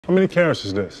How many carats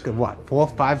is this? What, 4,000 or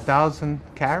 5,000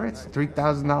 carats?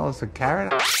 $3,000 a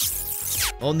carat?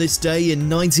 On this day in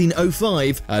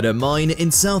 1905, at a mine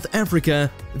in South Africa,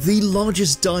 the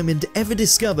largest diamond ever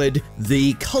discovered,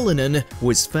 the Cullinan,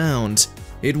 was found.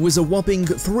 It was a whopping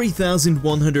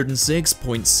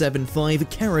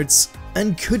 3,106.75 carats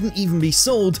and couldn't even be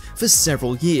sold for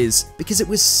several years because it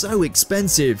was so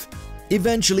expensive.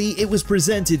 Eventually, it was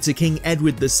presented to King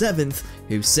Edward VII,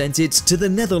 who sent it to the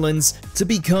Netherlands to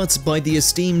be cut by the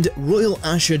esteemed Royal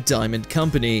Asscher Diamond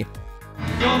Company.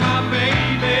 You're my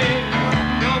baby,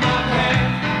 you're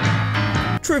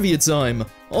my baby. Trivia time!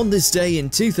 On this day in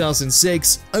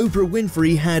 2006, Oprah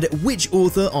Winfrey had which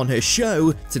author on her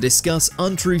show to discuss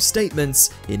untrue statements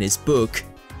in his book?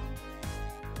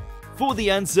 For the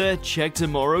answer, check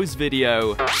tomorrow's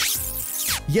video.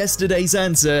 Yesterday's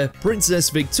answer, Princess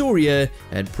Victoria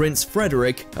and Prince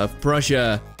Frederick of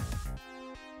Prussia.